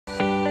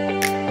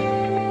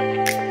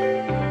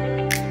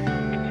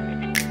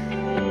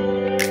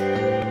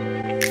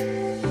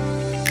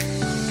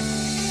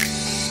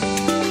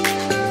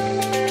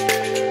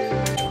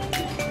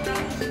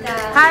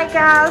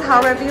Cal,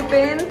 how have you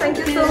been? Thank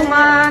you so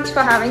much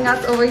for having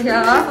us over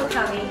here. Thank you for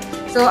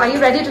coming. So are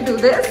you ready to do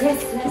this?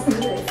 Yes, let's do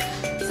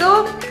this.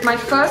 So my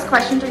first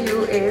question to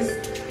you is,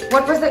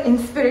 what was the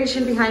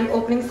inspiration behind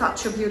opening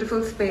such a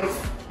beautiful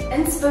space?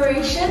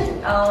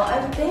 Inspiration?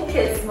 I think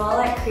it's more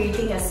like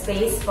creating a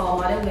space for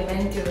modern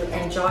women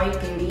to enjoy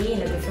beauty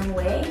in a different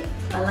way,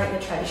 unlike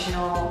the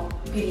traditional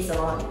beauty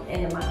salon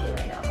in the market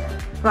right now.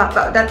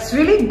 Wow, that's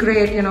really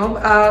great, you know.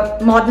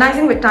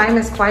 Modernizing with time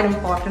is quite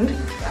important.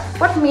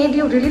 What made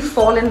you really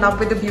fall in love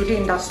with the beauty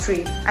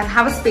industry and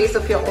have a space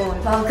of your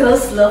own? Well,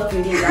 girls love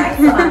beauty, right?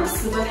 So I'm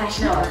super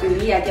passionate about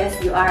beauty. I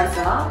guess you are as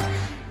well.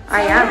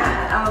 I am.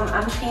 Yeah,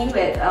 I'm trained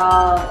with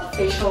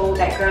facial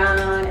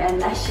background and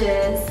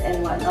lashes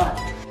and whatnot.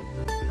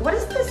 What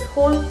is this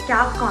whole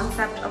Cal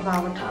concept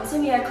about? So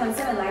we are a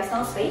concept and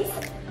lifestyle space.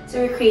 So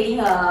we're creating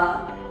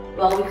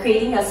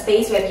a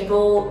space where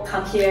people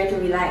come here to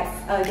relax,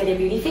 get their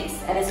beauty fix,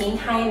 at the same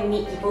time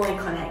meet people and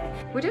connect.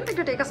 Would you like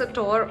to take us a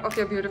tour of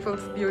your beautiful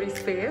beauty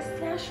space?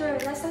 Yeah, sure.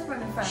 Let's start from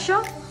the front.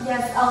 Sure.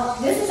 Yes,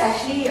 this is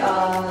actually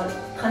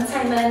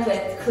consignment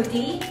with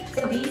kuti.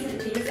 So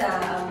these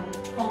are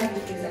homemade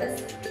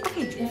diffusers.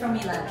 Okay. They're from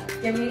Milan.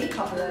 They're really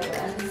popular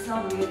and they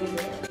smell really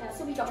good. Yeah,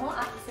 so we got more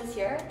artists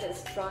here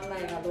that's drawn by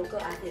local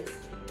artists.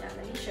 Yeah,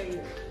 let me show you.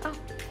 Oh.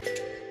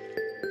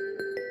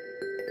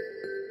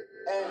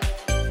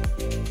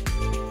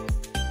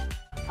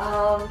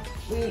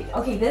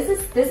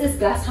 This is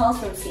Glass House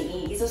from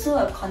CE. It's also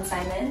a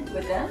consignment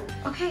with them.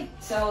 Okay.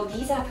 So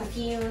these are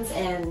perfumes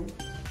and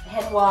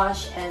hand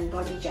wash and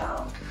body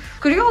gel.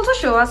 Could you also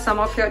show us some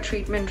of your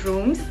treatment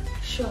rooms?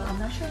 Sure, I'm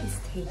not sure it's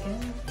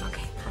taken.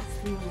 Okay. Pass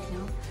through right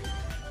now.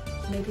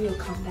 Maybe you'll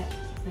come back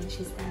when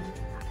she's done.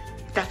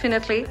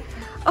 Definitely.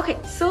 Okay,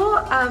 so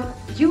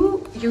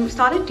you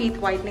started teeth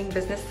whitening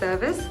business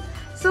service.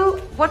 So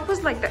what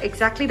was like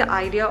exactly the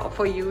idea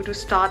for you to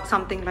start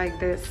something like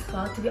this?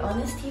 Well, to be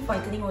honest, teeth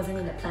whitening wasn't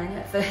in the plan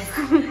at first.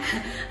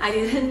 I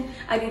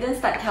didn't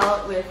start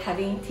out with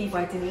having teeth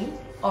whitening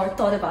or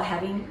thought about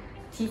having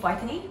teeth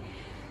whitening.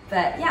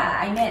 But yeah,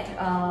 I met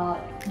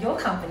your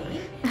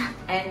company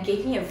and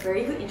gave me a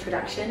very good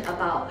introduction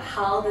about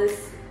how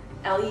this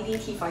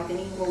LED teeth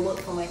whitening will work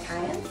for my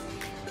clients.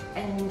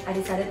 And I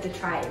decided to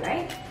try it,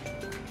 right?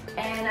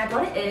 And I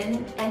brought it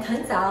in, and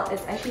turns out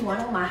it's actually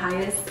one of my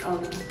highest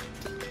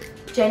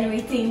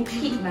generating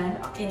treatment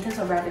in terms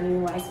of revenue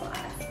wise for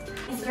us.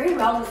 It's very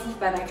well received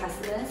by my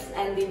customers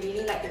and they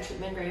really like the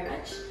treatment very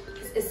much.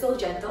 It's so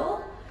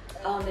gentle,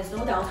 there's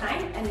no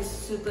downtime, and it's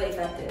super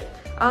effective.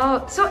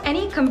 Oh, so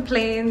any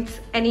complaints,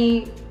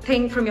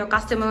 anything from your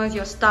customers,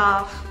 your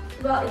staff?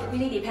 Well, it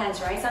really depends,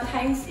 right?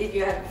 Sometimes if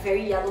you have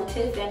very yellow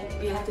teeth, then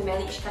you have to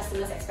manage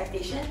customers'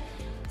 expectation.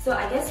 So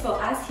I guess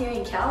for us here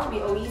in Cal,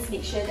 we always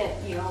make sure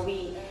that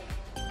we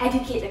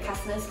educate the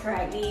customers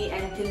correctly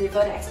and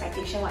deliver the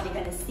expectation what they're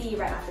going to see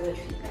right after the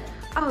treatment.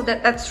 Oh,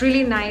 that's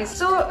really nice.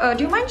 So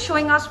do you mind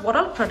showing us what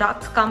all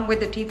products come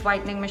with the teeth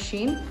whitening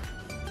machine?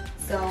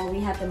 So we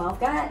have the mouth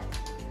guard,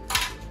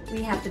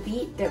 we have the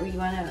bead that we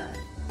want to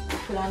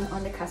put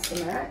on the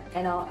customer,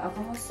 and our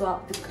alcohol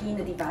swab to clean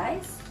the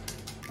device.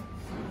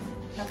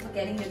 Not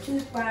forgetting the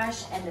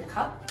toothbrush and the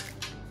cup,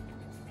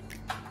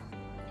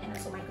 and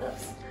also my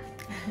gloves.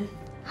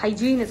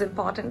 Hygiene is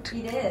important.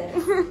 It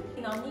is.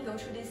 We normally go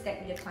through this deck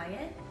with the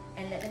client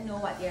and let them know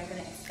what they are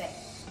going to expect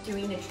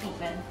during the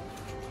treatment.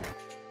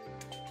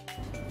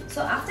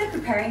 So after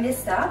preparing this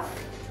stuff,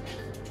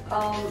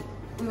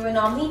 we will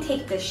normally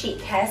take the shape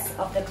test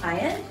of the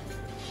client.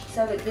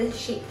 So with this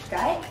shape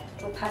guide,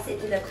 we'll pass it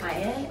to the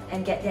client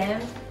and get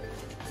them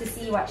to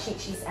see what shape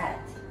she's at.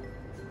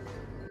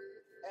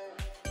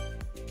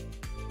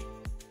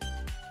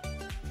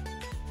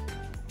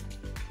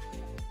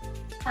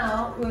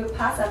 Now, we will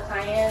pass our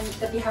client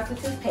the Bihaku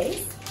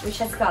toothpaste, which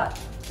has got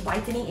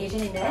whitening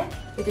agent in there,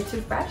 with the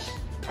toothbrush,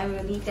 and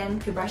we'll leave them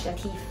to brush their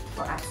teeth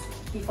for us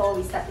before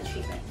we start the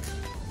treatment.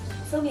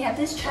 So we have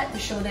this chart to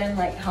show them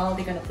like how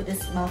they're going to put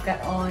this mouth guard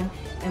on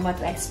and what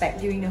to expect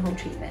during the whole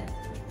treatment.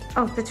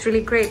 Oh, that's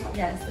really great.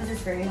 Yes, this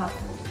is very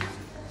helpful.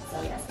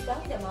 So yes,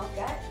 start with the mouth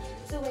guard.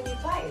 So when you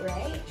bite,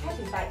 right, try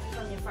to bite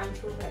from your front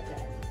tooth like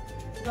that,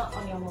 not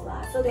on your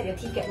molar, so that your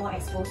teeth get more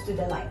exposed to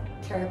the light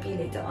therapy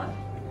later on.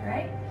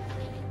 Alright?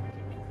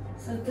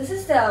 So this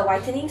is the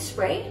whitening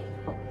spray,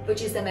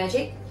 which is the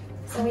magic.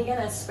 So we're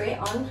gonna spray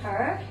on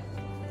her,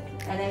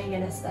 and then we're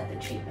gonna start the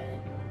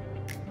treatment.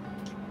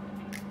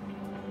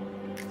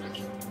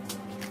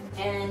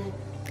 And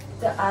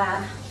the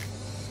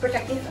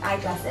protective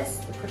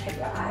eyeglasses to protect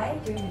your eye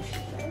during the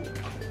treatment.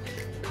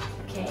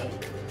 Okay,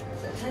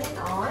 so turn it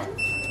on.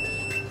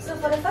 So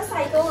for the first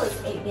cycle is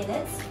 8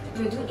 minutes.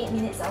 We'll do 8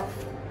 minutes of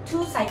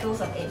 2 cycles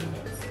of 8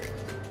 minutes.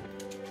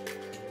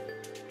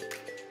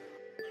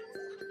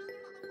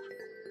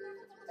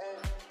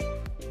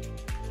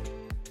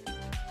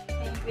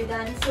 We're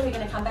done, so we're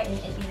gonna come back in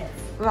 8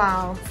 minutes.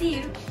 Wow. See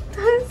you.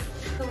 So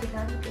we're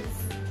done with this.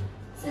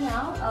 So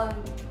now,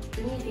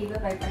 do me a favor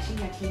by brushing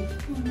your teeth.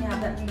 Yeah,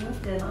 but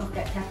remove the mouth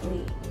guard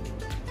carefully.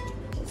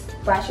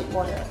 Just brush with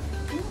water.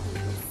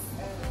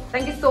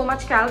 Thank you so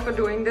much, Cal, for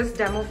doing this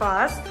demo for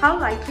us. How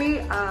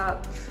likely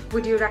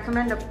would you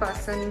recommend a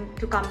person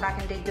to come back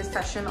and take this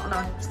session on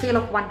a scale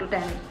of 1 to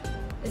 10?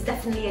 It's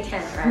definitely a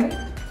 10,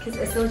 right? Because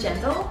it's so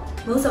gentle.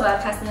 Most of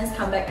our customers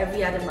come back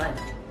every other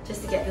month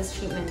just to get this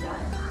treatment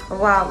done.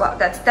 Wow,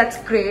 that's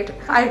great.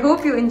 I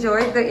hope you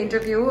enjoyed the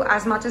interview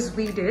as much as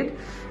we did,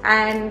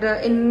 and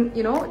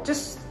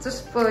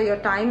just for your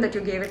time that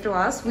you gave it to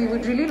us, we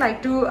would really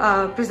like to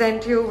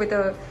present you with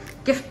a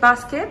gift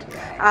basket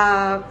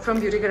from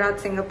Beauty Garage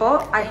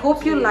Singapore. I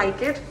hope you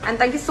like it, and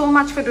thank you so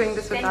much for doing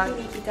this with us. Thank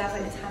you, Nikita,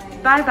 for the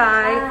time. Bye bye.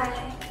 Bye.